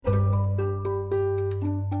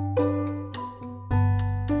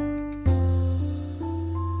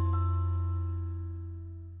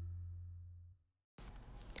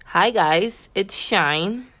Hi guys, it's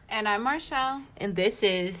Shine. And I'm Marshall. And this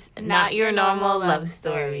is Not Your Normal Love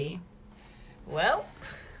Story. Well,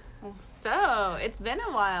 so it's been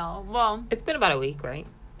a while. Well, it's been about a week, right?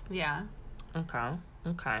 Yeah. Okay.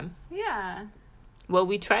 Yeah. Well,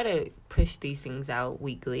 we try to push these things out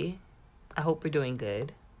weekly. I hope we're doing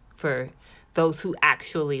good for those who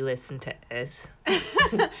actually listen to us.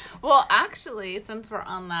 Well, actually, since we're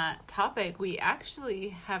on that topic, we actually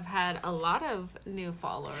have had a lot of new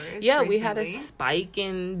followers. Yeah, recently. we had a spike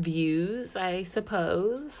in views, I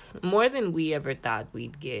suppose. More than we ever thought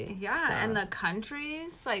we'd get. Yeah, so. And the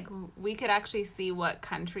countries, like, we could actually see what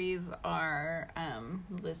countries are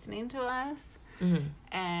listening to us. Mm-hmm.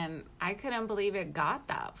 And I couldn't believe it got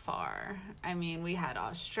that far. I mean, we had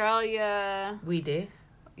Australia. We did.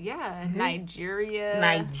 Yeah, Nigeria.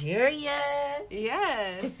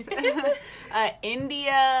 Yes.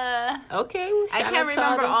 India. Okay, well, I can't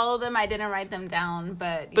remember all of them. I didn't write them down,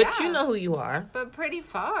 but yeah. You know who you are. But pretty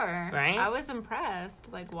far. Right? I was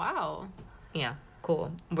impressed. Like, wow. Yeah,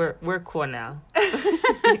 cool. We're cool now.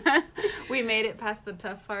 We made it past the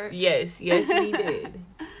tough part. Yes, we did.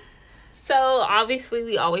 So, obviously,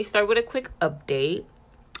 we always start with a quick update.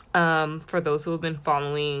 For those who have been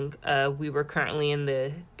following, we were currently in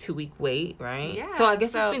the 2-week wait, right? Yeah. So I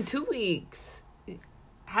guess it's been 2 weeks.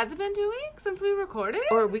 Has it been 2 weeks since we recorded?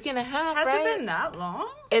 Or a week and a half, Has right? it been that long?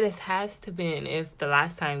 It has to been if the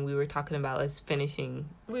last time we were talking about us finishing.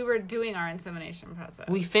 We were doing our insemination process.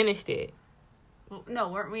 We finished it. No,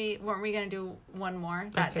 weren't we going to do one more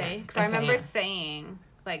that day? Because I remember saying...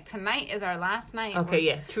 Like, tonight is our last night. Okay,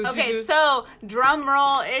 yeah. True. So, drum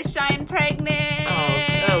roll, is Shine pregnant?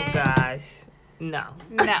 Oh gosh. No.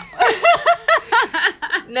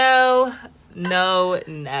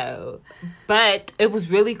 No. But it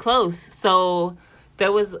was really close. So,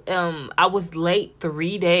 there was, I was late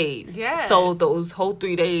 3 days. Yes. So, those whole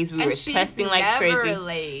 3 days, we were testing like crazy. Never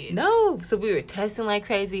late. No. So, we were testing like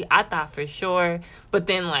crazy. I thought for sure. But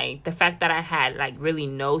then, like, the fact that I had, like, really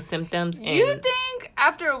no symptoms. And you think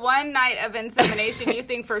after one night of insemination, you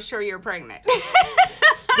think for sure you're pregnant?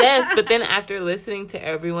 Yes, but then after listening to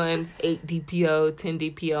everyone's 8 DPO, 10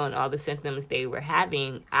 DPO, and all the symptoms they were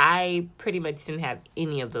having, I pretty much didn't have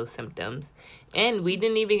any of those symptoms. And we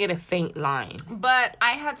didn't even get a faint line. But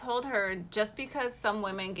I had told her, just because some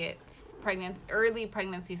women get early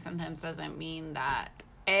pregnancy symptoms doesn't mean that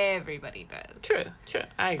everybody does. True.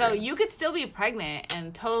 I agree. So you could still be pregnant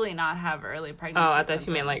and totally not have early pregnancy symptoms. I thought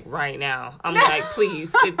you meant like right now. I'm like,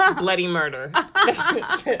 please, it's bloody murder.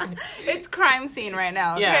 It's crime scene right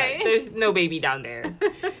now, okay? Yeah, there's no baby down there.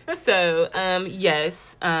 So,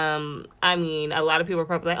 yes. I mean, a lot of people are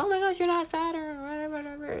probably like, oh my gosh, you're not sad or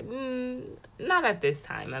whatever. Not at this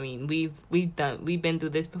time. I mean, we've been through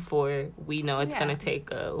this before. We know it's gonna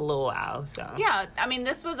take a little while. So yeah, I mean,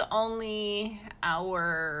 this was only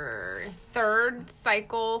our 3rd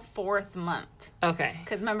cycle, 4th month. Okay.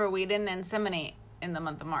 Because remember, we didn't inseminate in the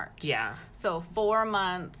month of March. Yeah. So 4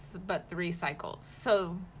 months, but 3 cycles.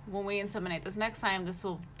 So when we inseminate this next time, this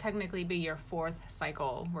will technically be your 4th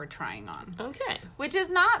cycle we're trying on. Okay. Which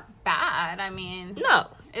is not bad. I mean, no,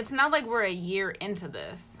 it's not like we're a year into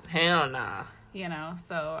this. Hell nah. You know,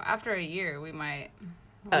 so after a year, we might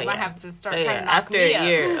have to start trying to knock after me a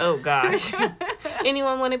year. Oh gosh.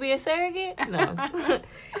 Anyone want to be a surrogate? No.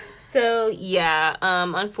 So, yeah,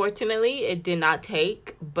 unfortunately, it did not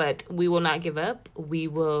take, but we will not give up. We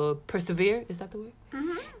will persevere. Is that the word?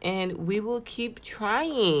 Mm-hmm. And we will keep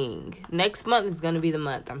trying. Next month is going to be the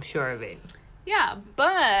month. I'm sure of it. Yeah,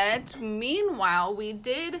 but meanwhile, we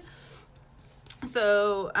did...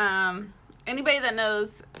 So, anybody that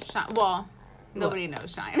knows Shine... Well, nobody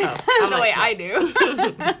knows Shine. Oh, the way I do.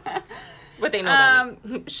 But they know about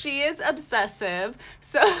me. She is obsessive.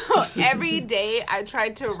 So every day I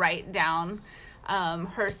tried to write down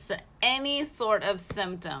any sort of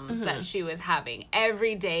symptoms that she was having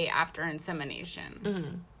every day after insemination.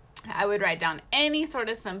 Mm-hmm. I would write down any sort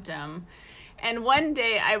of symptom. And one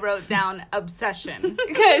day I wrote down obsession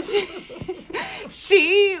because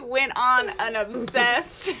she went on an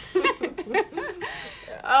obsessed...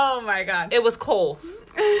 Oh my God. It was Kohl's.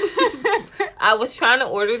 I was trying to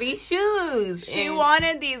order these shoes. She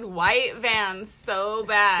wanted these white Vans so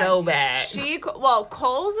bad.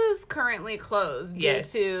 Kohl's is currently closed due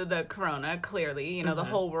to the corona, clearly. You know, the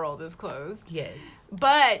whole world is closed. Yes.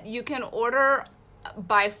 But you can order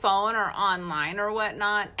by phone or online or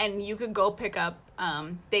whatnot, and you could go pick up.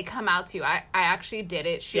 They come out to you. I actually did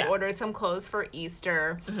it. She ordered some clothes for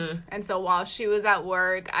Easter. Mm-hmm. And so while she was at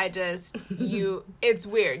work, it's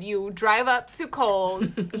weird. You drive up to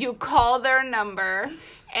Kohl's, you call their number,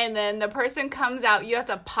 and then the person comes out. You have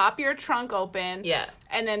to pop your trunk open. Yeah.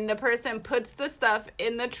 and then the person puts the stuff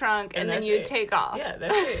in the trunk, and then you it. take off. Yeah,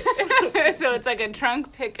 that's it. So it's like a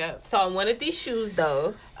trunk pickup. So I wanted these shoes,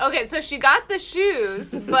 though. Okay, so she got the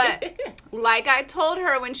shoes, but like I told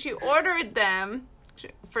her when she ordered them,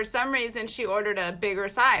 for some reason she ordered a bigger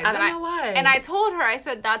size. I don't know why. And I told her, I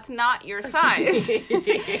said, that's not your size.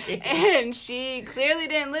 And she clearly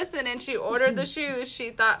didn't listen, and she ordered the shoes she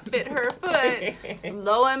thought fit her foot.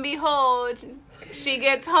 Lo and behold, she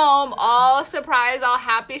gets home all surprised, all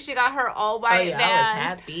happy. She got her all white Vans. I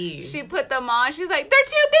was happy. She put them on. She's like, they're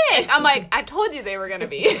too big. I'm like, I told you they were going to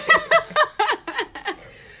be.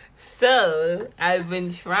 So I've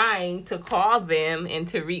been trying to call them and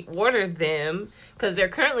to reorder them because they're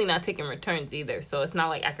currently not taking returns either. So it's not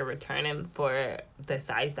like I could return them for the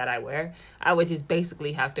size that I wear. I would just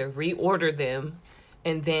basically have to reorder them,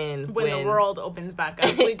 and then when the world opens back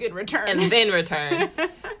up, we could return. And then return.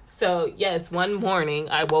 So, yes, one morning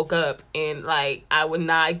I woke up and, like, I would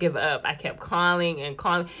not give up. I kept calling and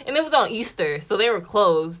calling. And it was on Easter, so they were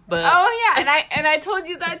closed. But oh, yeah. And I told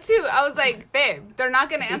you that, too. I was like, babe, they're not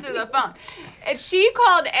going to answer the phone. And she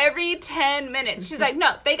called every 10 minutes. She's like,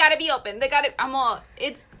 no, they got to be open. They got to. I'm all,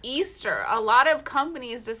 it's Easter. A lot of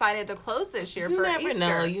companies decided to close this year for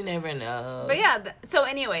Easter. You never know. But, yeah. So,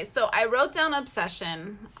 anyway, so I wrote down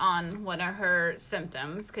obsession on one of her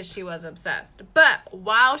symptoms because she was obsessed. But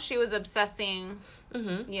while she was obsessing,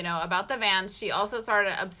 you know, about the Vans, she also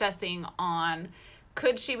started obsessing on,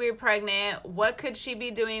 could she be pregnant? What could she be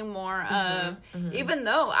doing more of? Even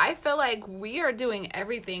though I feel like we are doing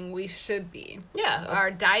everything we should be. Yeah. Our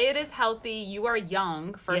diet is healthy. You are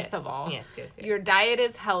young, first of all. Yes. Your diet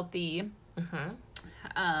is healthy.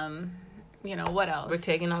 You know, what else? We're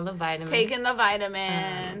taking all the vitamins. Taking the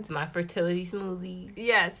vitamins. My fertility smoothie.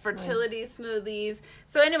 Yes, fertility smoothies.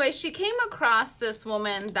 So anyway, she came across this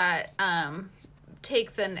woman that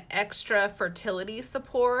takes an extra fertility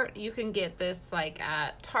support. You can get this like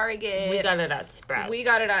at Target. We got it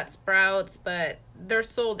at Sprouts. But they're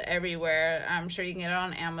sold everywhere. I'm sure you can get it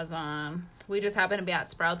on Amazon. We just happened to be at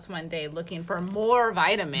Sprouts one day looking for more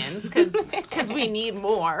vitamins because we need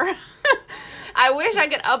more. I wish I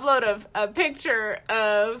could upload a picture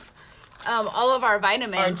of all of our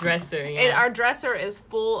vitamins. Our dresser, yeah. Our dresser is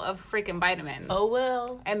full of freaking vitamins. Oh,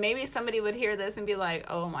 well. And maybe somebody would hear this and be like,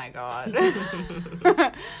 oh, my God.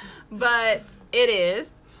 But it is.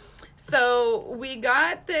 So we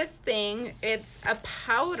got this thing. It's a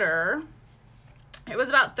powder. It was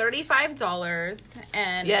about $35.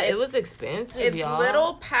 And yeah, it was expensive, it's y'all.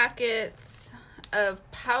 little packets of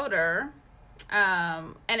powder.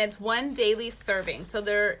 And it's one daily serving. So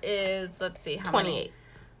there is, let's see, how 28. many?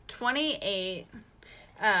 28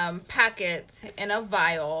 packets in a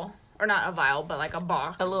vial, or not a vial, but like a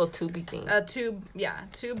box. A little tubey thing. A tube, yeah,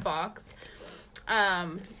 tube box.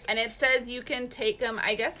 And it says you can take them,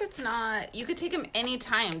 I guess it's not, you could take them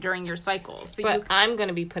anytime during your cycle. So but I'm going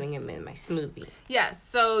to be putting them in my smoothie. Yes,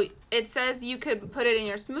 so it says you could put it in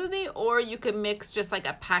your smoothie, or you could mix just like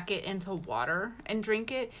a packet into water and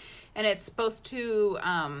drink it. And it's supposed to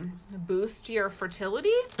boost your fertility.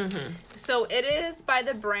 So it is by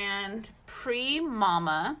the brand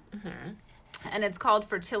Pre-Mama. And it's called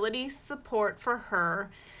Fertility Support for Her,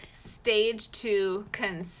 Stage 2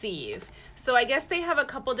 Conceive. So I guess they have a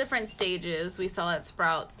couple different stages. We saw at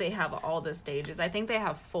Sprouts, they have all the stages. I think they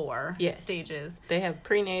have 4 stages. They have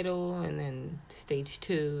prenatal, and then stage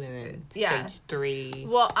 2, and then stage 3.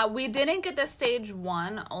 Well, we didn't get the stage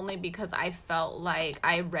 1 only because I felt like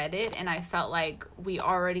I read it and I felt like we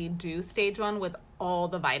already do stage 1 with all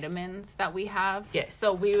the vitamins that we have. Yes.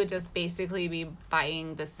 So we would just basically be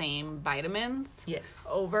buying the same vitamins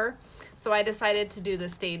over. So I decided to do the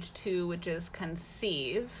stage 2, which is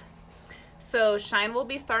conceive. So Shine will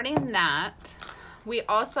be starting that. We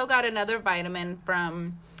also got another vitamin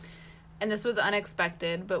from, and this was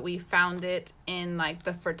unexpected, but we found it in like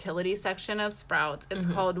the fertility section of Sprouts. It's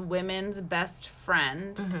called Women's Best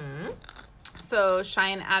Friend. So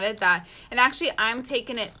Shine added that. And actually I'm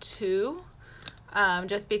taking it too.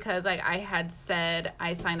 Just because like I had said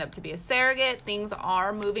I signed up to be a surrogate. Things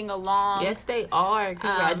are moving along. Yes, they are.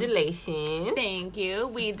 Congratulations. Thank you.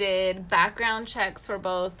 We did background checks for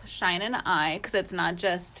both Shine and I, because it's not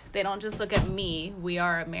just, they don't just look at me. We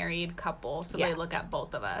are a married couple, so they look at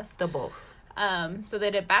both of us. The both. So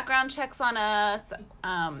they did background checks on us.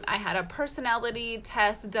 I had a personality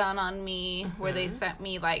test done on me where they sent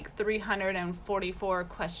me like 344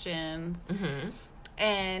 questions.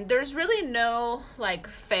 And there's really no, like,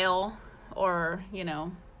 fail or, you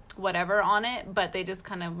know, whatever on it. But they just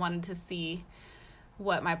kind of wanted to see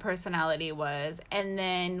what my personality was. And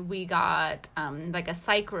then we got, like, a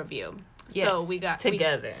psych review. Yes, so we got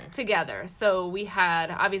together. Together. So we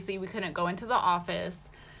had, obviously we couldn't go into the office.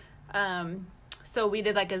 So we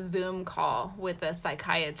did like a Zoom call with a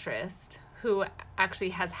psychiatrist who actually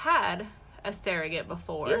has had a surrogate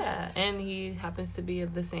before. Yeah, and he happens to be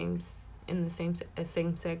of the same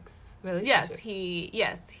sex relationship.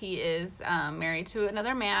 Yes, he is married to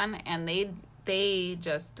another man, and they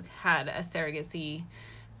just had a surrogacy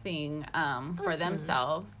thing for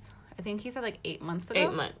themselves. I think he said like 8 months ago.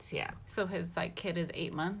 8 months, yeah. So his like kid is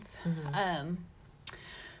 8 months. Mm-hmm.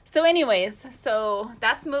 So anyways, so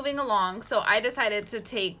that's moving along. So I decided to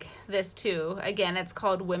take this too. Again, it's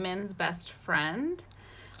called Women's Best Friend.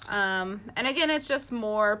 And again, it's just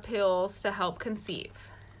more pills to help conceive.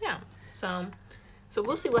 Yeah. So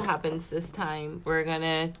we'll see what happens this time. We're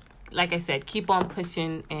gonna, like I said, keep on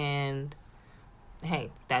pushing, and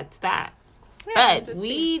hey, that's that. Yeah, but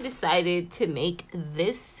we decided to make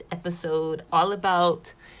this episode all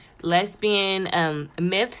about lesbian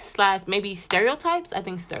myths / maybe stereotypes. I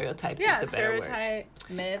think stereotypes is a better word. Stereotypes,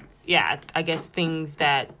 myths. Yeah, I guess things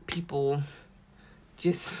that people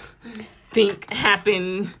just think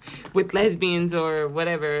happen with lesbians or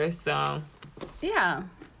whatever. So yeah.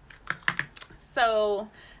 So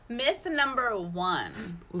myth number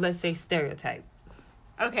 1. Let's say stereotype.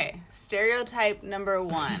 Okay, stereotype number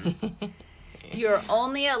 1. You're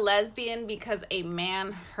only a lesbian because a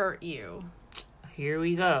man hurt you. Here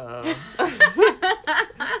we go.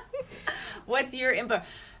 What's your input?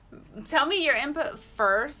 Tell me your input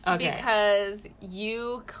first, okay. Because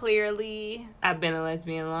you clearly... I've been a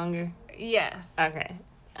lesbian longer? Yes. Okay.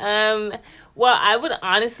 Well, I would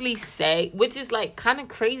honestly say, which is like kind of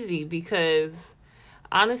crazy, because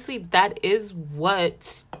honestly, that is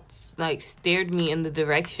what like steered me in the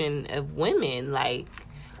direction of women. Like,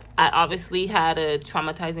 I obviously had a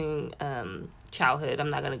traumatizing childhood. I'm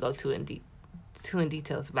not gonna go too in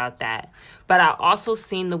details about that, but I also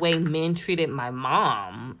seen the way men treated my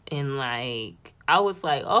mom, and like I was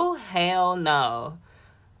like, oh hell no.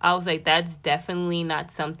 I was like, that's definitely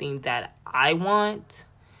not something that I want.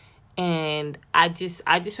 And I just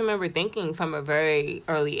remember thinking from a very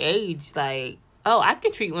early age, like, oh, I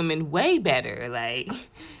can treat women way better. Like,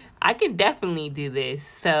 I can definitely do this.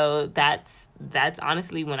 So that's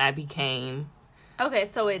honestly when I became. Okay,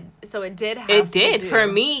 so it did have It did. to do. For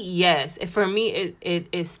me, yes. For me,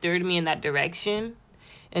 it stirred me in that direction.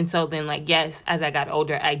 And so then, like, yes, as I got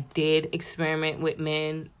older, I did experiment with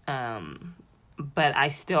men. But I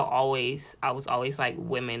was always like,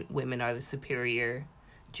 women are the superior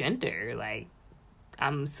gender. Like,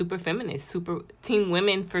 I'm super feminist, super team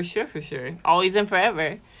women for sure. Always and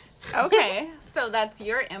forever. Okay, so that's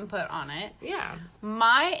your input on it. Yeah.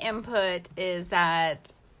 My input is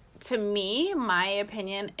that, to me, my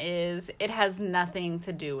opinion is it has nothing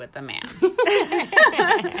to do with the man.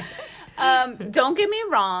 Don't get me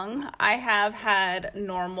wrong. I have had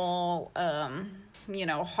normal,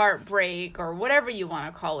 heartbreak or whatever you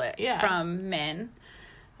want to call it from men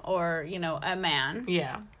or, a man.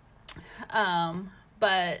 Yeah.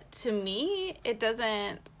 But to me, it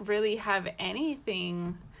doesn't really have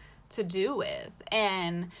anything to do with.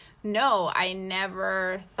 And no, I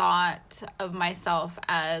never thought of myself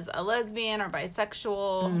as a lesbian or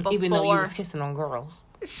bisexual before. Even though you was kissing on girls.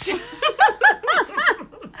 Shut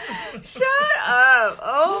up.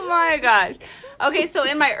 Oh my gosh. Okay, so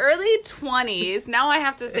in my early 20s, now I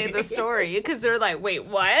have to say the story because they're like, wait,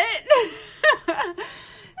 what?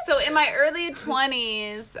 So in my early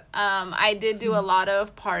 20s, I did do a lot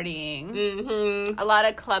of partying, a lot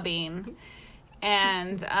of clubbing.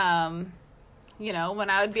 And, when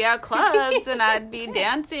I would be at clubs and I'd be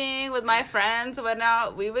dancing with my friends and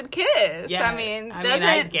whatnot, we would kiss. Yeah,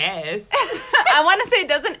 I guess. I want to say,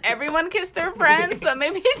 doesn't everyone kiss their friends? But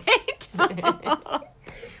maybe they don't.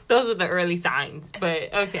 Those were the early signs,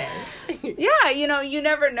 but okay. Yeah, you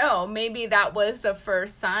never know. Maybe that was the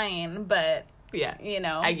first sign, but, yeah,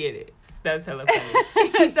 I get it. That's hella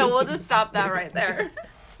funny. So we'll just stop that right there.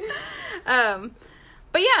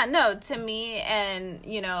 But yeah, no, to me, and,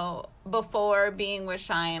 before being with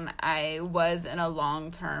Shine, I was in a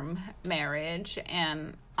long-term marriage,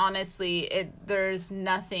 and honestly, there's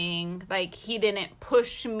nothing, like, he didn't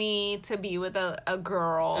push me to be with a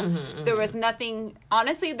girl. Mm-hmm, there was nothing,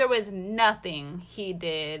 honestly, there was nothing he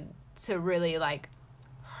did to really, like,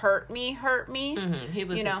 hurt me. Mm-hmm. He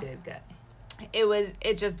was a good guy.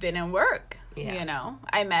 It just didn't work. Yeah.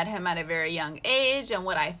 I met him at a very young age, and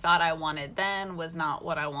what I thought I wanted then was not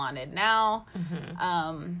what I wanted now.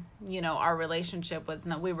 Mm-hmm. Our relationship was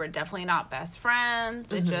we were definitely not best friends.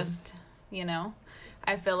 Mm-hmm. It just,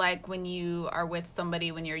 I feel like when you are with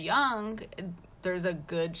somebody when you're young, there's a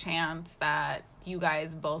good chance that you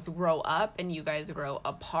guys both grow up and you guys grow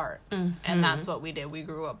apart. Mm-hmm. And that's what we did. We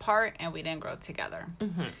grew apart and we didn't grow together.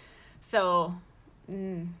 Mm-hmm. So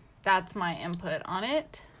that's my input on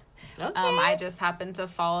it. Okay. I just happened to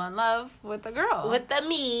fall in love with a girl. With the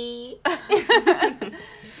me.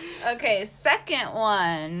 Okay, second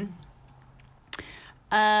one.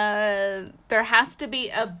 There has to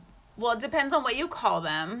be well, it depends on what you call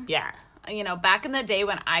them. Yeah. You know, back in the day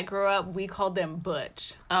when I grew up, we called them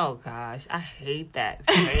butch. Oh, gosh. I hate that.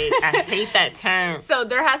 I hate that term. So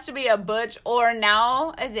there has to be a butch, or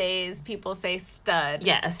nowadays people say stud.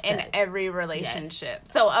 Yeah, a stud. In every relationship.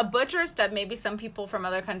 Yes. So a butch or a stud, maybe some people from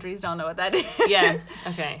other countries don't know what that is. Yeah,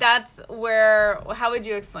 okay. That's where, how would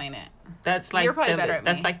you explain it? That's like, you're probably better at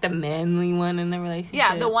me. That's like the manly one in the relationship.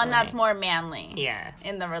 Yeah, the one that's more manly. Yeah.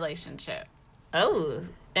 In the relationship. Oh,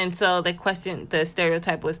 and so the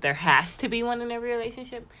stereotype was there has to be one in every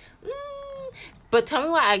relationship. But tell me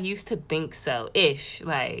why I used to think so, ish.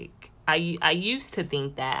 Like, I used to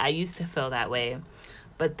think that. I used to feel that way.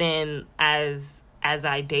 But then as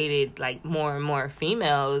I dated, like, more and more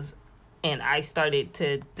females, and I started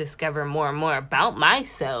to discover more and more about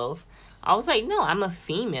myself, I was like, no, I'm a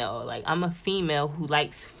female. Like, I'm a female who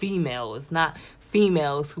likes females, not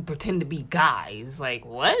females who pretend to be guys. Like,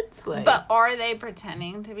 what? Like, but are they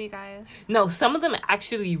pretending to be guys? No, some of them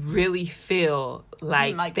actually really feel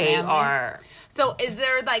like they manly are. So is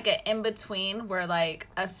there like an in-between where like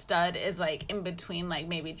a stud is like in between, like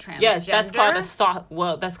maybe transgender? Yes, that's called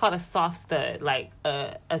a soft stud. Like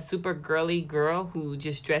a super girly girl who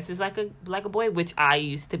just dresses like a boy, which I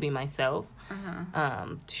used to be myself.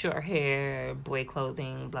 Short hair, boy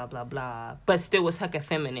clothing, blah blah blah, but still was hecka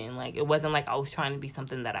feminine. Like, it wasn't like I was trying to be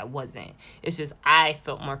something that I wasn't. It's just I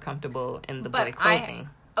felt more comfortable in the boy clothing.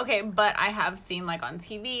 But I have seen, like, on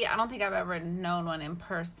TV, I don't think I've ever known one in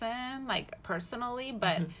person, like, personally,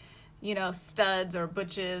 but you know, studs or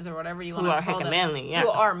butches or whatever you want to call them, manly, yeah, who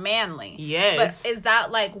are manly. Yes. But is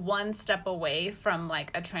that like one step away from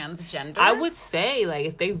like a transgender? I would say, like,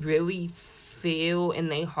 if they really feel in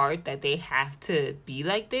their heart that they have to be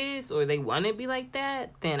like this or they want to be like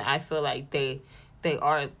that, then I feel like they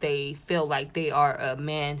feel like they are a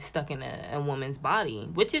man stuck in a woman's body,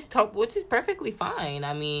 which is perfectly fine.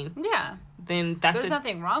 I mean, yeah, then there's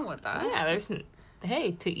nothing wrong with that. Yeah,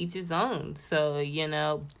 hey, to each his own. So, you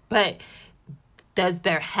know, but does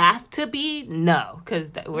there have to be? No,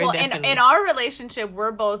 because we're definitely... in our relationship,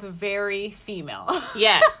 we're both very female.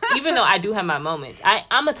 Yeah, even though I do have my moments.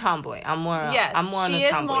 I'm a tomboy. I'm more on the tomboy side. She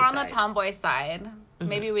is more on the tomboy side. Mm-hmm.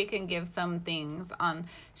 Maybe we can give some things on...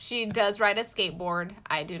 She does ride a skateboard.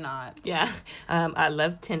 I do not. Yeah. I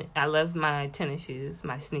love my tennis shoes,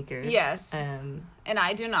 my sneakers. Yes. And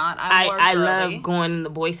I do not. I love going in the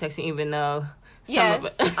boy section, even though...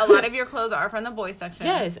 Yes, a lot of your clothes are from the boy section.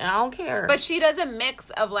 Yes, and I don't care. But she does a mix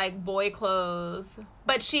of like boy clothes.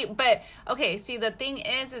 But okay, see, the thing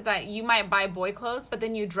is that you might buy boy clothes, but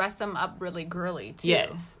then you dress them up really girly too.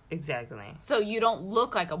 Yes, exactly. So you don't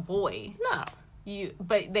look like a boy. No.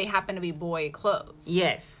 But they happen to be boy clothes.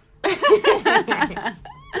 Yes.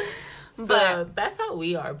 So that's how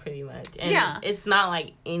we are pretty much. And it's not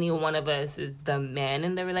like any one of us is the man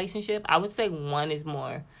in the relationship. I would say one is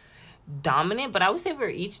more dominant, but I would say we're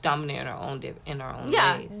each dominant in our own ways.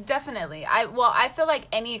 Yeah, definitely. I feel like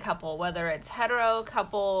any couple, whether it's hetero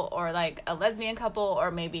couple or like a lesbian couple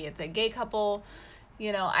or maybe it's a gay couple,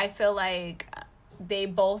 you know, I feel like they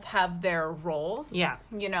both have their roles. Yeah.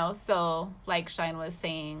 You know, so like Shine was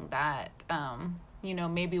saying that you know,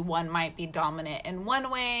 maybe one might be dominant in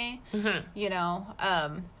one way. Mm-hmm. You know,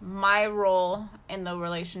 my role in the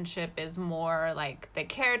relationship is more like the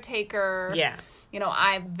caretaker. Yeah. You know,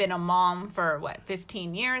 I've been a mom for,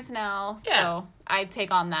 15 years now. Yeah. So I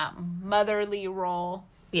take on that motherly role.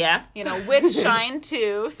 Yeah. You know, with Shine,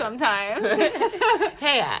 too, sometimes.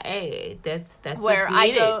 Hey, that's where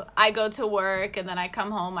I go to work, and then I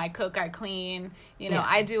come home, I cook, I clean. You know,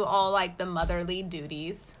 I do all, like, the motherly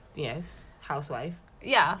duties. Yes. Housewife.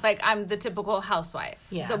 Yeah, like I'm the typical housewife.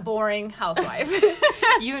 Yeah. The boring housewife.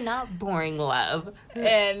 You're not boring, love.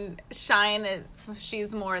 And Shine,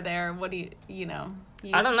 she's more there. What do you know?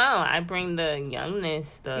 I don't know. I bring the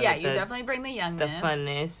youngness. You definitely bring the youngness. The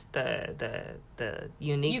funness, the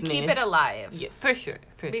uniqueness. You keep it alive. Yeah, for sure.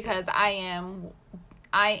 Because I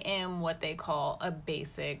am what they call a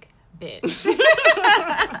basic bitch.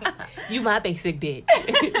 You my basic bitch.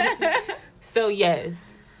 So, yes.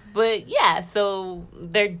 But yeah, so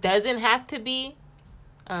there doesn't have to be.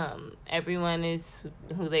 Everyone is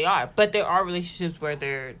who they are, but there are relationships where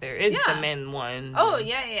there is the men one. Oh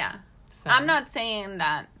yeah. So. I'm not saying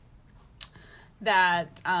that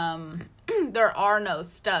there are no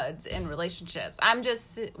studs in relationships.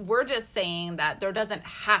 We're just saying that there doesn't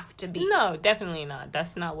have to be. No, definitely not.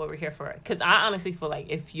 That's not what we're here for. Because I honestly feel like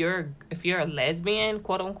if you're a lesbian,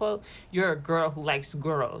 quote unquote, you're a girl who likes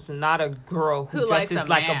girls, not a girl who dresses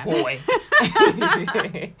like a boy.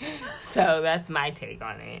 So that's my take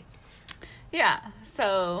on it. Yeah.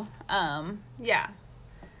 So, yeah.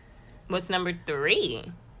 What's number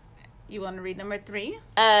 3? You want to read number 3?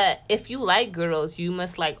 If you like girls, you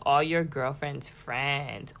must like all your girlfriend's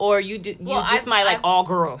friends, or you might like all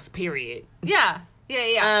girls. Period. Yeah.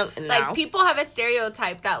 No. Like, people have a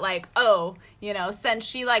stereotype that, like, oh, you know, since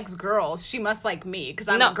she likes girls, she must like me because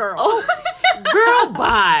I'm a girl. Oh, girl,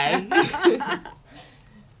 bye.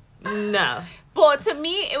 No. Well, to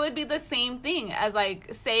me, it would be the same thing as,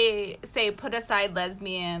 like, say put aside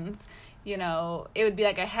lesbians. You know, it would be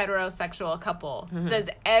like a heterosexual couple. Mm-hmm. Does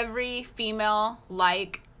every female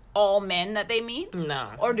like all men that they meet?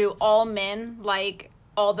 No. Or do all men like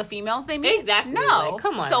all the females they meet? Exactly. No. Like,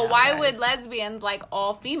 come on. So now, why guys. would lesbians like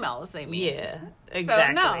all females they meet? Yeah,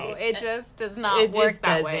 exactly. So no, it just does not work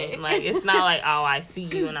that way. Like, it's not like, oh, I see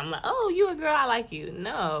you and I'm like, oh, you a girl, I like you.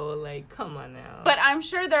 No, like, come on now. But I'm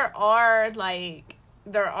sure there are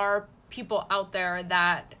people out there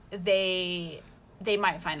that they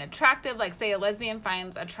might find attractive, like say a lesbian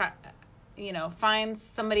finds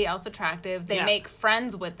somebody else attractive. They make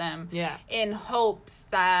friends with them in hopes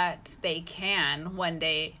that they can one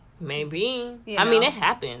day. Maybe. I mean, it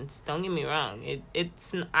happens. Don't get me wrong.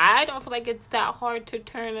 It's. I don't feel like it's that hard to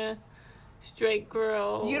turn a straight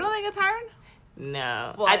girl. You don't think it's hard?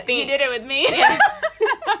 No. Well, I think you did it with me. Yeah.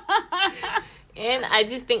 And I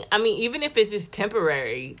just think, I mean, even if it's just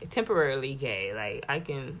temporarily gay, like,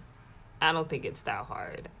 I don't think it's that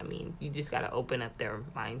hard. I mean, you just gotta open up their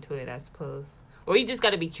mind to it, I suppose. Or you just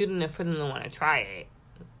gotta be cute enough for them to want to try it.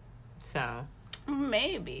 So.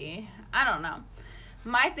 Maybe. I don't know.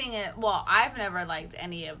 My thing is, well, I've never liked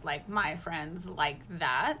any of, like, my friends like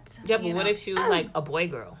that. Yeah, but what if she was, like, a boy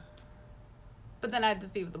girl? But then I'd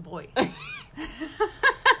just be with a boy.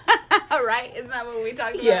 Right? Isn't that what we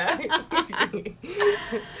talked about? Yeah.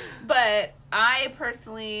 But I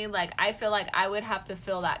personally, like, I feel like I would have to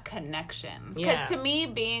feel that connection. Because to me,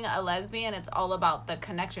 being a lesbian, it's all about the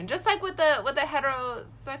connection. Just like with the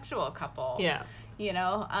heterosexual couple. Yeah. You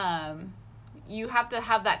know, you have to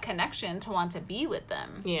have that connection to want to be with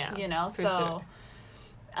them. Yeah. You know, so sure.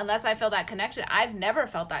 Unless I feel that connection, I've never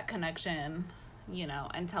felt that connection, you know,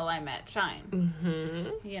 until I met Shine.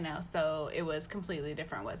 Mm-hmm. You know, so it was completely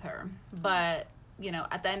different with her. But, you know,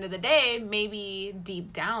 at the end of the day, maybe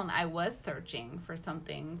deep down I was searching for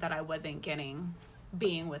something that I wasn't getting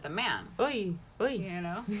being with a man. Oy. You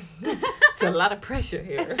know? It's a lot of pressure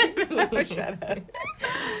here. Shut up.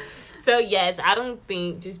 So, yes, I don't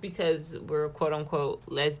think just because we're quote-unquote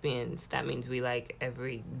lesbians, that means we like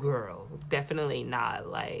every girl. Definitely not.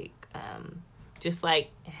 Like, just like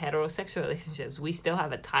heterosexual relationships, we still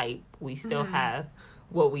have a type. We still have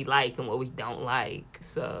what we like and what we don't like.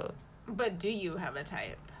 So. But do you have a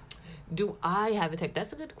type? Do I have a type?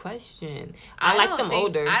 That's a good question. I like them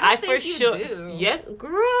older. I don't think you do. Yes,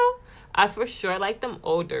 girl. I for sure like them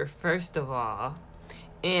older, first of all.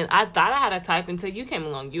 And I thought I had a type until you came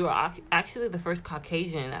along. You were actually the first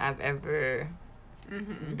Caucasian I've ever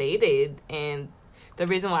dated. And the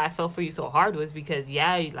reason why I fell for you so hard was because,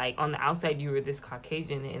 like, on the outside, you were this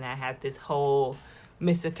Caucasian, and I had this whole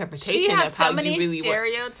misinterpretation of how you really were. She had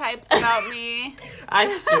so many stereotypes about me. I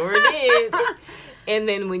sure did. And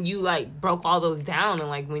then when you, like, broke all those down, and,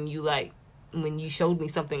 like, when you showed me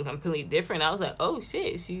something completely different, I was like, oh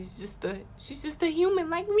shit, she's just a human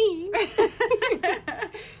like me.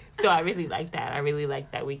 So I really like that. I really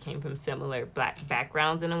like that we came from similar black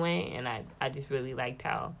backgrounds in a way, and I just really liked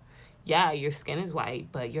how, your skin is white,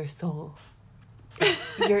 but your soul,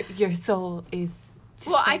 your soul is. Just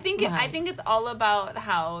well, like I think it's all about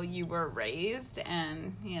how you were raised,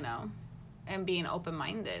 and you know, and being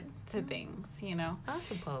open-minded to things, you know. I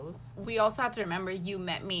suppose. We also have to remember you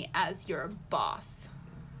met me as your boss.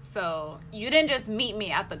 So you didn't just meet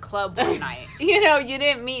me at the club one night. You know, you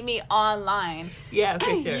didn't meet me online. Yeah,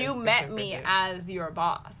 for sure. You met me as your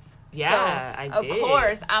boss. Yeah, so, I did. Of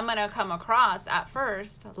course, I'm going to come across at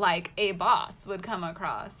first like a boss would come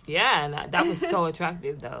across. Yeah, and that was so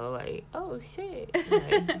attractive, though. Like, oh, shit.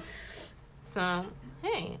 Like, so,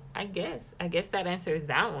 hey, I guess that answers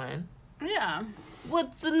that one. Yeah.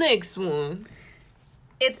 What's the next one?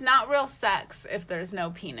 It's not real sex if there's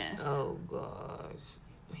no penis. Oh,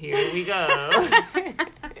 gosh. here we go.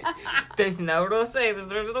 There's no real sex.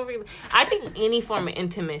 I think any form of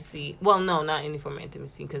intimacy. Well, no, not any form of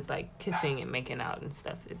intimacy, because like kissing and making out and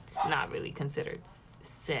stuff, it's not really considered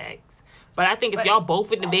sex. But I think if y'all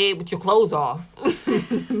both in the bed with your clothes off,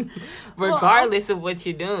 regardless of what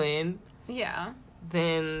you're doing, yeah,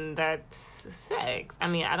 then that's sex. I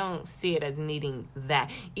mean, I don't see it as needing that,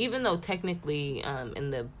 even though technically,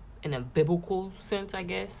 in a biblical sense, I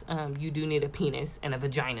guess, you do need a penis and a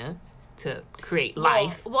vagina to create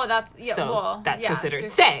life. Well, that's considered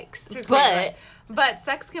sex. But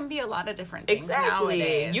sex can be a lot of different things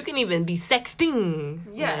nowadays. You can even be sexting.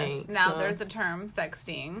 Yes. There's a term,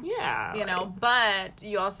 sexting. Yeah. You know, but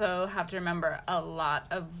you also have to remember a lot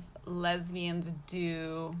of lesbians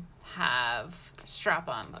do have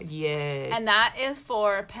strap-ons. Yes. And that is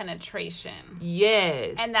for penetration.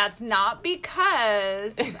 Yes. And that's not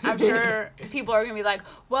because I'm sure people are going to be like,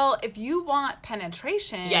 well, if you want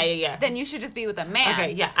penetration, then you should just be with a man.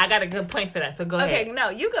 Okay, yeah, I got a good point for that, so go ahead. Okay, no,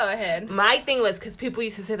 you go ahead. My thing was, because people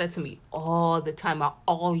used to say that to me all the time. I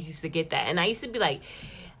always used to get that. And I used to be like,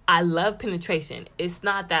 I love penetration. It's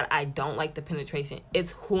not that I don't like the penetration.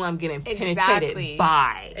 It's who I'm getting penetrated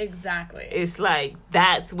by. Exactly. It's like,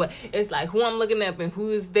 that's what, it's like who I'm looking up and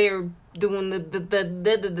who's there doing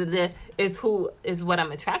the is who is what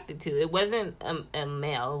I'm attracted to. It wasn't a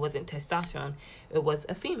male. It wasn't testosterone. It was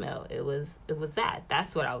a female. It was that.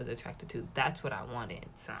 That's what I was attracted to. That's what I wanted.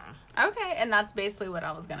 So. Okay, and that's basically what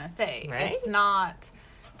I was going to say. Right? It's not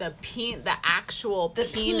the actual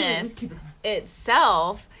penis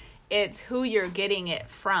itself. It's who you're getting it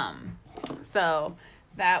from. So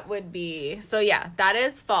that would be... So yeah, that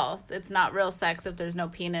is false. It's not real sex if there's no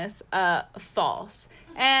penis. False.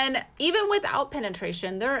 And even without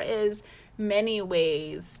penetration, there is many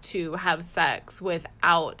ways to have sex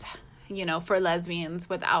without, for lesbians,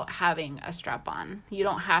 without having a strap-on. You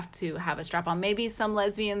don't have to have a strap-on. Maybe some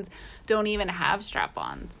lesbians don't even have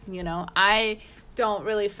strap-ons, I don't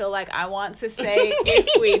really feel like I want to say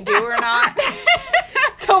if we do or not.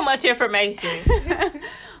 Too much information.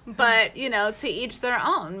 But, to each their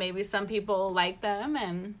own. Maybe some people like them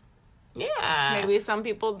and maybe some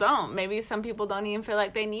people don't. Maybe some people don't even feel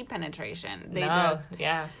like they need penetration.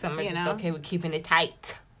 Some are just okay with keeping it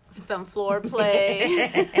tight. Some floor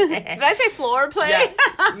play. Did I say floor play?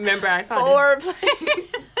 Yeah. Remember I called floor play.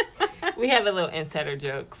 We have a little insider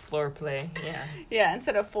joke, floor play. Yeah. Yeah,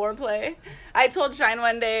 instead of foreplay. I told Shine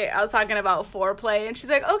one day I was talking about foreplay, and she's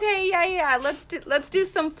like, "Okay, yeah, let's do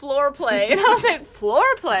some floor play." And I was like, "Floor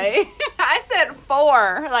play?" I said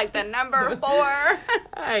 4, like the number 4.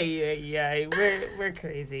 Ay, we're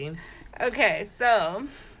crazy. Okay, so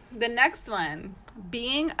the next one,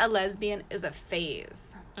 being a lesbian is a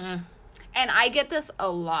phase. And I get this a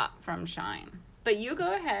lot from Shine. But you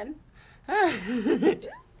go ahead.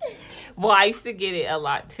 Well, I used to get it a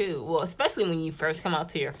lot too. Well, especially when you first come out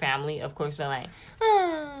to your family. Of course, they're like,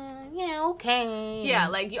 yeah, okay. Yeah,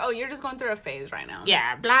 like, you're just going through a phase right now.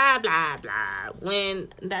 Yeah, blah, blah, blah.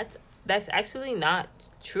 When that's actually not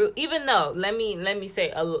true. Even though, let me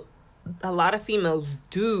say, a lot of females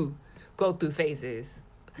do go through phases.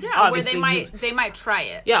 Yeah, obviously, where they might try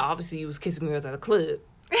it. Yeah, obviously you was kissing girls at a club.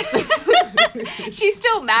 She's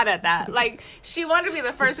still mad at that. Like, she wanted to be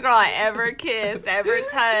the first girl I ever kissed, ever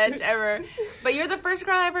touched, ever. But you're the first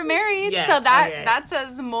girl I ever married, so that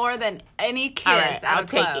says more than any kiss at a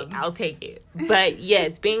club. I'll take it. But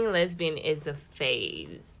yes, being lesbian is a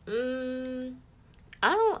phase.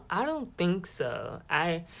 I don't think so.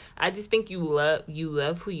 I just think you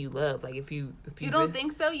love who you love. Like if you don't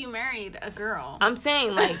think so, you married a girl. I'm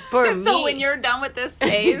saying like for me. So when you're done with this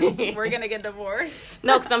phase, we're gonna get divorced.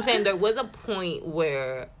 No, because I'm saying there was a point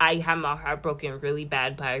where I had my heart broken really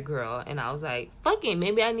bad by a girl, and I was like, "Fuck it,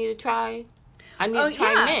 maybe I need to try.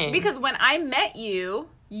 Men." Because when I met you.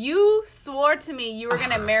 You swore to me you were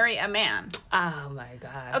going to marry a man. Oh, my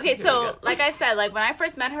God. Okay, so, like I said, like, when I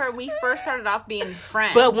first met her, we first started off being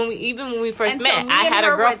friends. But when we first met, I had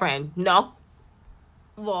a girlfriend. No?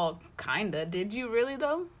 Well, kind of. Did you really,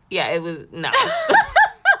 though? Yeah, it was, no.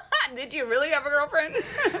 Did you really have a girlfriend?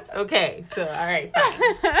 Okay, so, all right,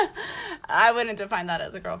 fine. I wouldn't define that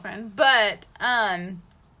as a girlfriend. But,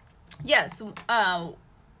 yes,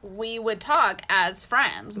 we would talk as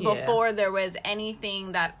friends before there was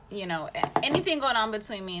anything that, anything going on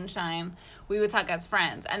between me and Shine. We would talk as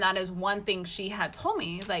friends. And that is one thing she had told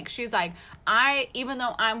me. Like, she's like, even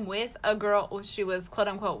though I'm with a girl, she was quote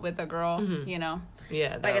unquote with a girl,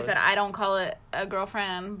 Yeah. Like I said, I don't call it a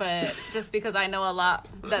girlfriend, but just because I know a lot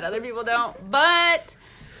that other people don't. But,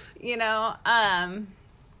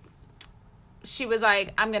 she was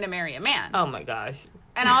like, I'm going to marry a man. Oh my gosh.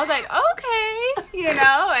 And I was like, okay, you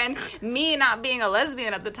know, and me not being a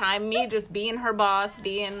lesbian at the time, me just being her boss,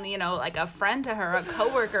 being, you know, like a friend to her, a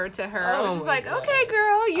coworker to her. I was just like, God. Okay,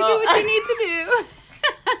 girl, you do what you need to do.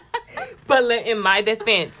 But in my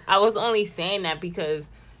defense, I was only saying that because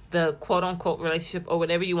the quote unquote relationship or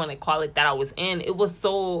whatever you want to call it that I was in, it was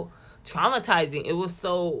so traumatizing. It was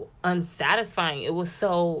so unsatisfying. It was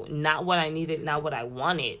so not what I needed, not what I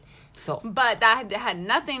wanted. So, but that had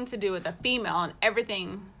nothing to do with the female and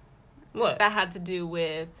everything. What? That had to do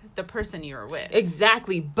with the person you were with.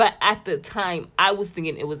 Exactly. But at the time, I was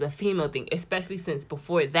thinking it was a female thing, especially since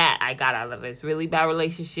before that, I got out of this really bad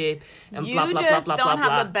relationship. And you blah, blah, just blah, blah, don't blah,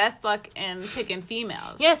 have blah. the best luck in picking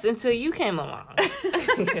females. Yes, until you came along.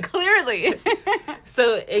 Clearly.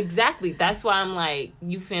 So, exactly. That's why I'm like,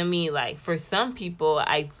 you feel me? Like, for some people,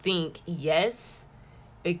 I think, yes,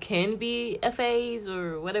 it can be a phase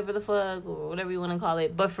or whatever the fuck or whatever you want to call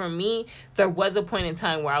it. But for me, there was a point in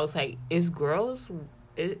time where I was like, is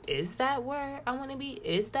that where I want to be?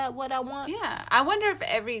 Is that what I want? Yeah. I wonder if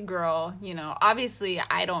every girl, you know, obviously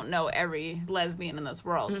I don't know every lesbian in this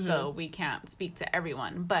world, so we can't speak to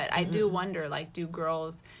everyone. But I do wonder, like, do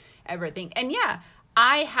girls ever think? And yeah,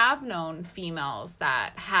 I have known females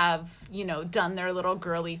that have, you know, done their little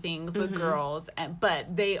girly things with girls,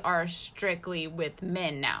 but they are strictly with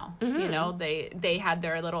men now. You know, they had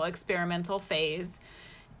their little experimental phase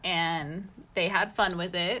and they had fun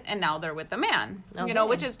with it, and now they're with a man. Okay. You know,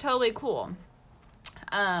 which is totally cool.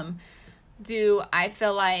 Do I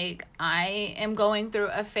feel like I am going through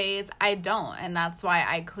a phase? I don't. And that's why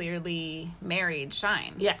I clearly married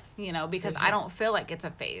Shine. Yeah. You know, because I don't feel like it's a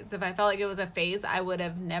phase. If I felt like it was a phase, I would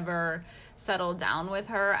have never settled down with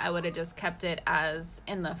her. I would have just kept it as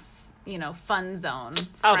in the, you know, fun zone.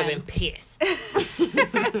 I would have been pissed.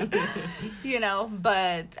 You know,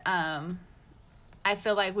 but I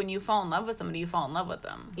feel like when you fall in love with somebody, you fall in love with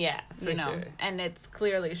them. Yeah, for sure. And it's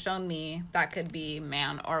clearly shown me that could be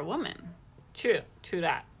man or woman. True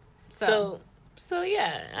that. So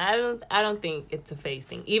yeah, I don't think it's a phase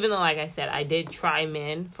thing. Even though, like I said, I did try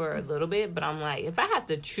men for a little bit, but I'm like, if I had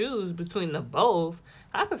to choose between the both,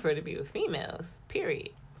 I prefer to be with females.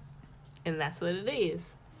 Period. And that's what it is.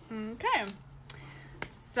 Okay.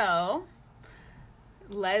 So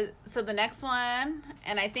the next one,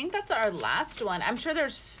 and I think that's our last one. I'm sure there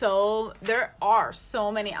are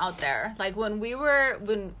so many out there. Like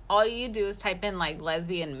when all you do is type in like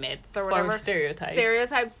lesbian myths or whatever. Or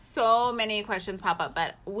stereotypes. So many questions pop up,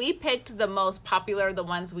 but we picked the most popular, the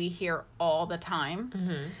ones we hear all the time.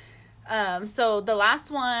 So the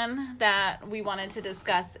last one that we wanted to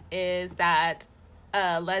discuss is that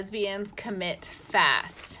lesbians commit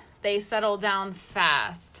fast. They settle down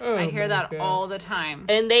fast. Oh, I hear that God. all the time.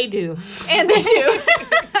 And they do.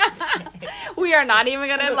 We are not even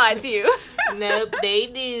going to lie to you. Nope, they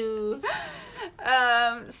do.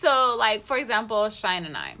 So, like, for example, Shine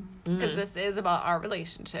and I, because this is about our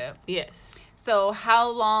relationship. Yes. So,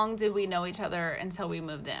 how long did we know each other until we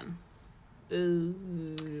moved in?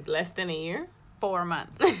 Less than a year. 4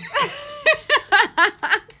 months.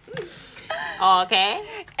 Okay.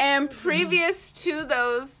 And previous to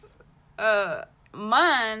those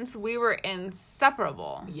months, we were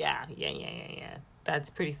inseparable. Yeah.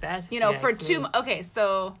 That's pretty fast. You know, for okay,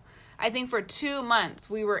 so I think for 2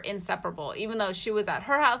 months we were inseparable. Even though she was at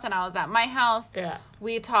her house and I was at my house. Yeah.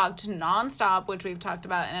 We talked nonstop, which we've talked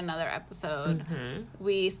about in another episode.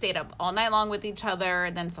 We stayed up all night long with each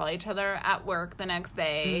other, then saw each other at work the next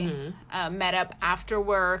day. Met up after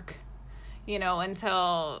work, you know,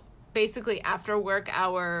 until basically after work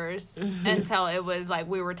hours, until it was like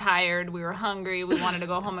we were tired, we were hungry, we wanted to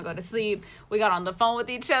go home and go to sleep. We got on the phone with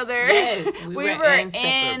each other. Yes, we were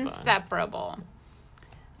inseparable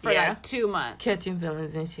for like 2 months. Catching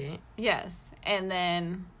feelings and shit. Yes. And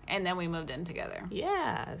then we moved in together.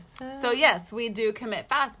 Yes. So yes, we do commit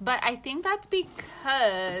fast, but I think that's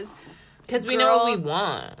because we know what we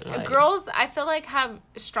want. Like, girls, I feel like, have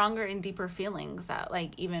stronger and deeper feelings that,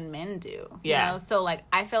 like, even men do. Yeah. You know? So, like,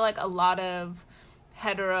 I feel like a lot of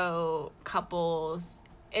hetero couples,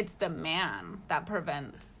 it's the man that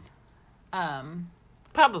prevents...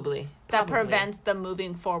 Probably. That prevents the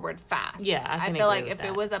moving forward fast. Yeah, I feel like if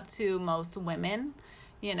it was up to most women,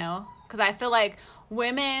 you know... Because I feel like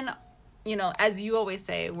women, you know, as you always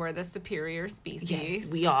say, we're the superior species. Yes,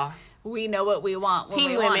 we are. We know what we want when Team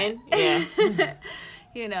we women. want it. Yeah.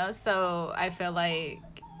 You know, so I feel like...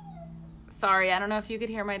 Sorry, I don't know if you could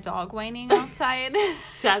hear my dog whining outside.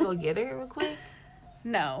 Should I go get her real quick?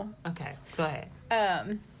 No. Okay, go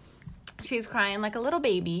ahead. She's crying like a little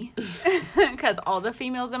baby. Because all the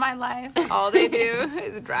females in my life, all they do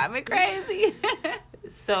is drive me crazy.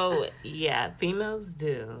 So, yeah, females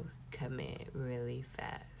do commit really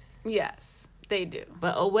fast. Yes, they do.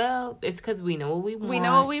 But, oh, well, it's because we know what we want. We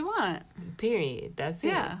know what we want. Period. That's it.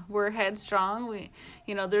 Yeah, we're headstrong.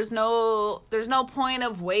 There's no point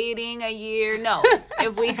of waiting a year. No,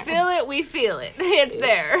 if we feel it, we feel it. It's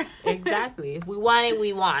there. Exactly. If we want it,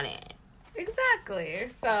 we want it. Exactly.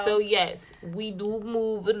 So yes, we do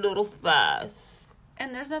move a little fast.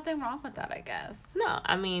 And there's nothing wrong with that, I guess. No,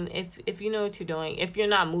 I mean, if you know what you're doing, if you're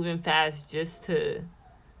not moving fast just to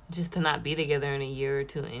not be together in a year or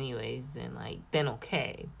two anyways, then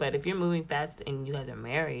okay. But if you're moving fast and you guys are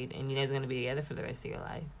married and you guys are going to be together for the rest of your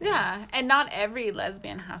life. Yeah, and not every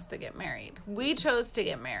lesbian has to get married. We chose to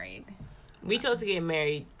get married. We chose to get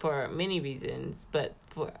married for many reasons, but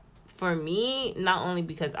for me, not only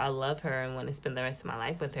because I love her and want to spend the rest of my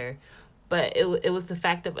life with her, but it was the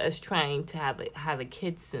fact of us trying to have a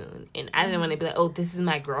kid soon. And I didn't want to be like, oh, this is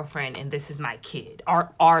my girlfriend and this is my kid.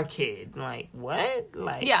 Our kid. Like, what?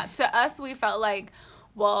 Like, yeah, to us, we felt like,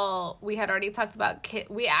 well, we had already talked about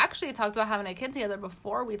we actually talked about having a kid together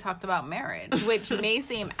before we talked about marriage, which may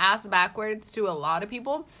seem ass backwards to a lot of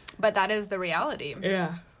people, but that is the reality.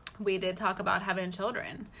 Yeah. We did talk about having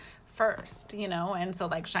children first, and so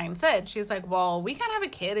like Shine said, she's like, well, we can't have a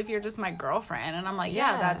kid if you're just my girlfriend, and I'm like,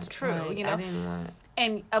 yeah, that's true. Like, I didn't want.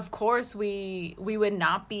 And of course we would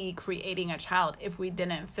not be creating a child if we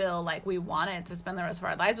didn't feel like we wanted to spend the rest of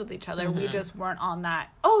our lives with each other. We just weren't on that,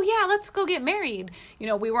 oh yeah, let's go get married,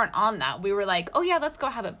 we weren't on that. We were like, oh yeah, let's go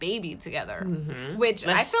have a baby together. Which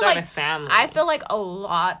I feel like a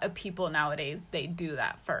lot of people nowadays, they do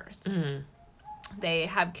that first. They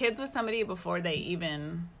have kids with somebody before they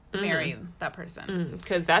even marry that person.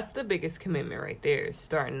 Because that's the biggest commitment right there,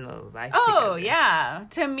 starting a life together. Yeah.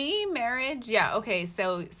 To me, marriage, yeah, okay,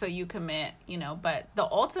 so you commit, but the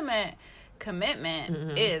ultimate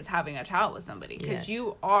commitment is having a child with somebody, because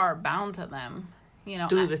you are bound to them,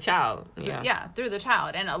 through the child. Through the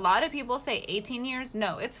child. And a lot of people say 18 years.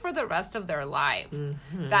 No, it's for the rest of their lives.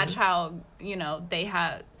 That child,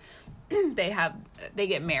 they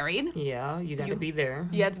get married. Yeah, you got to be there.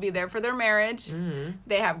 You have to be there for their marriage.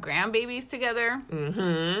 They have grandbabies together.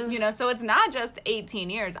 So it's not just 18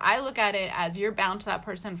 years. I look at it as you're bound to that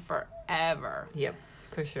person forever. Yep,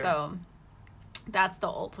 for sure. So that's the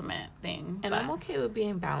ultimate thing. And I'm okay with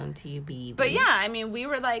being bound to you, baby. But yeah, I mean, we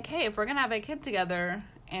were like, hey, if we're going to have a kid together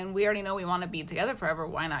and we already know we want to be together forever,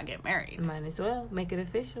 why not get married? Might as well. Make it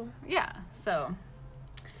official. Yeah, so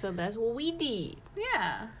that's what we did.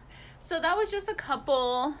 Yeah. So that was just a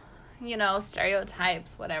couple,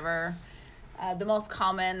 stereotypes, whatever, the most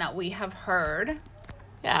common that we have heard.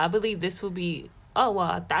 Yeah, I believe this will be, I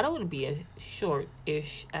thought it would be a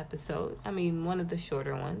short-ish episode. I mean, one of the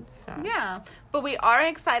shorter ones. So. Yeah, but we are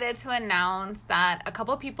excited to announce that a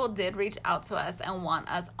couple people did reach out to us and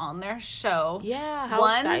want us on their show. Yeah, how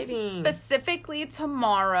exciting. Specifically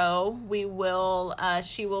tomorrow,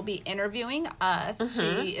 she will be interviewing us.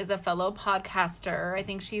 She is a fellow podcaster. I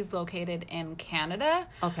think she's located in Canada.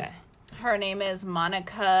 Okay. Her name is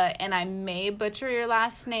Monica, and I may butcher your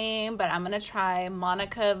last name, but I'm going to try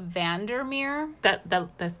Monica Vandermeer. That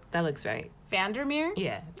looks right. Vandermeer?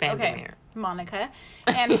 Yeah, Vandermeer. Okay, Monica.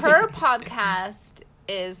 And her podcast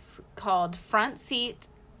is called Front Seat,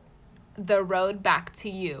 The Road Back to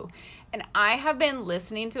You. And I have been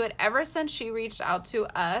listening to it ever since she reached out to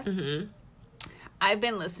us. I've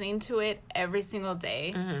been listening to it every single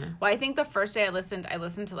day. Well, I think the first day I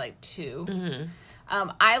listened to like 2.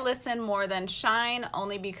 I listen more than Shine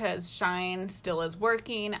only because Shine still is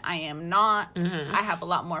working. I am not. I have a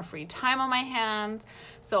lot more free time on my hands,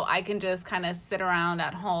 so I can just kind of sit around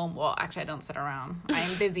at home. Well, actually, I don't sit around.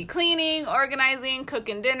 I'm busy cleaning, organizing,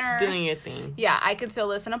 cooking dinner. Doing your thing. Yeah, I can still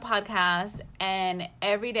listen to podcasts, and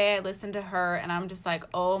every day I listen to her, and I'm just like,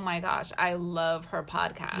 oh my gosh, I love her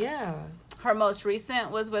podcast. Yeah. Her most recent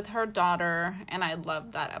was with her daughter, and I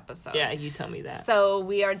loved that episode. Yeah, you tell me that. So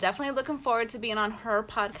we are definitely looking forward to being on her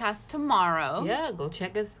podcast tomorrow. Yeah, go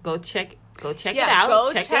check it out.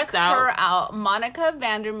 Go check her out. Monica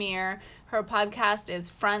Vandermeer. Her podcast is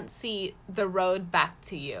Front Seat, The Road Back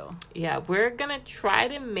to You. Yeah, we're going to try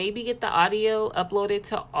to maybe get the audio uploaded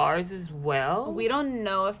to ours as well. We don't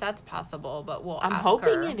know if that's possible, but I'm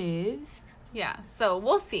hoping it is. Yeah, so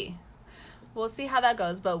we'll see. We'll see how that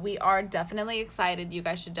goes, but we are definitely excited. You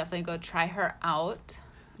guys should definitely go try her out.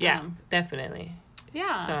 Yeah, definitely.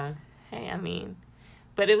 Yeah. So, hey, I mean,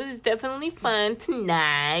 but it was definitely fun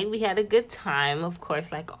tonight. We had a good time, of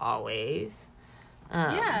course, like always.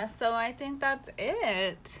 Yeah, so I think that's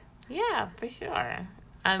it. Yeah, for sure.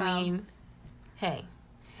 I mean, hey,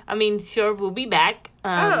 I mean, sure, we'll be back.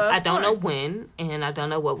 Of I don't course. know when, and I don't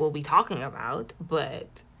know what we'll be talking about, but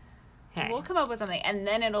hey. We'll come up with something, and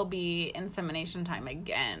then it'll be insemination time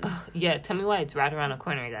again. Yeah, tell me why it's right around the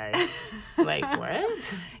corner, guys. Like,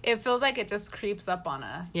 what? It feels like it just creeps up on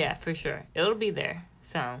us. Yeah, for sure. It'll be there.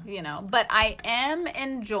 So, You know, but I am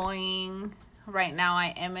enjoying, right now,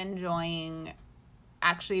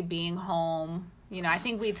 actually being home. You know, I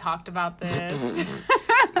think we talked about this.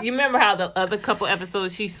 you remember how the other couple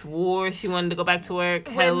episodes she swore she wanted to go back to work?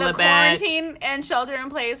 When Hella the bad. quarantine and shelter in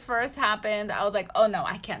place first happened, I was like, oh no,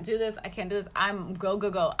 I can't do this. I'm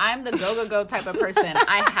go. I'm the go type of person.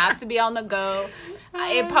 I have to be on the go.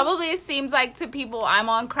 It probably seems like to people I'm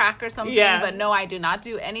on crack or something, Yeah. but no, I do not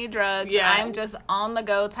do any drugs. Yeah. I'm just on the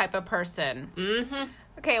go type of person. Mm-hmm.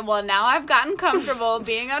 Okay, well, now I've gotten comfortable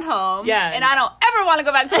being at home. Yeah. And I don't ever want to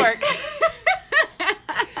go back to work.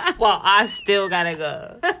 Well, I still gotta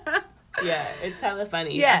go. Yeah, it's kind of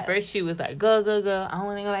funny. Yes. At first, she was like, "Go. I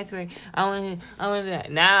want to go back to work. I want to do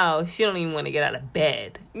that." Now she don't even want to get out of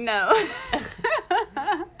bed. No.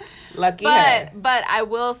 Lucky her. But I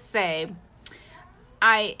will say,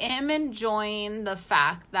 I am enjoying the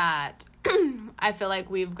fact that I feel like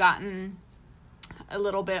we've gotten a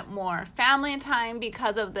little bit more family time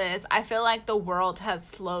because of this. I feel like the world has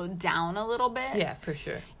slowed down a little bit. Yeah, for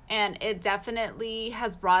sure. And it definitely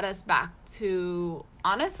has brought us back to,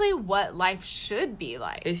 honestly, what life should be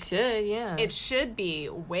like. It should, yeah. It should be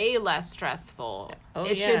way less stressful. Oh,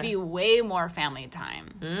 It yeah. should be way more family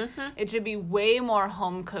time. Mm-hmm. It should be way more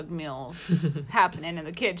home-cooked meals happening in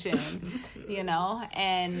the kitchen, you know?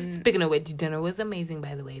 And Speaking of which, dinner was amazing,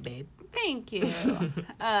 by the way, babe. thank you.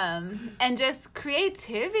 And just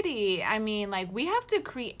creativity. I mean, like, we have to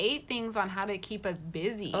create things on how to keep us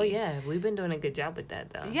busy. Oh, yeah. We've been doing a good job with that,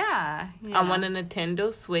 though. Yeah. you I know. want a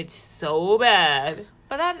Nintendo Switch so bad.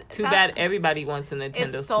 But that Too bad everybody wants a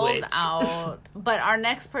Nintendo it's sold Switch. out. But our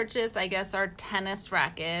next purchase, I guess, are tennis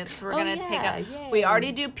rackets. We're gonna take yeah, up. yay. We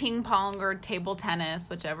already do ping pong or table tennis,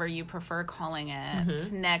 whichever you prefer calling it.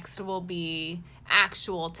 Mm-hmm. Next will be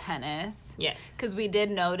actual tennis. Yes. Because we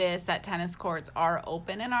did notice that tennis courts are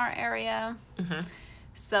open in our area. Mm-hmm.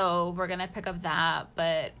 So we're gonna pick up that.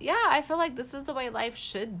 But yeah, I feel like this is the way life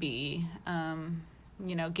should be.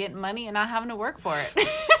 You know, get money and not having to work for it.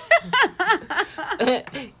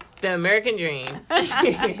 The American dream.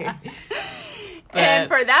 And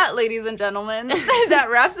for that, ladies and gentlemen, that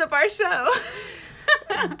wraps up our show.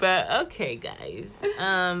 But okay, guys.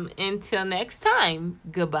 Until next time,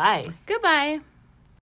 goodbye. Goodbye.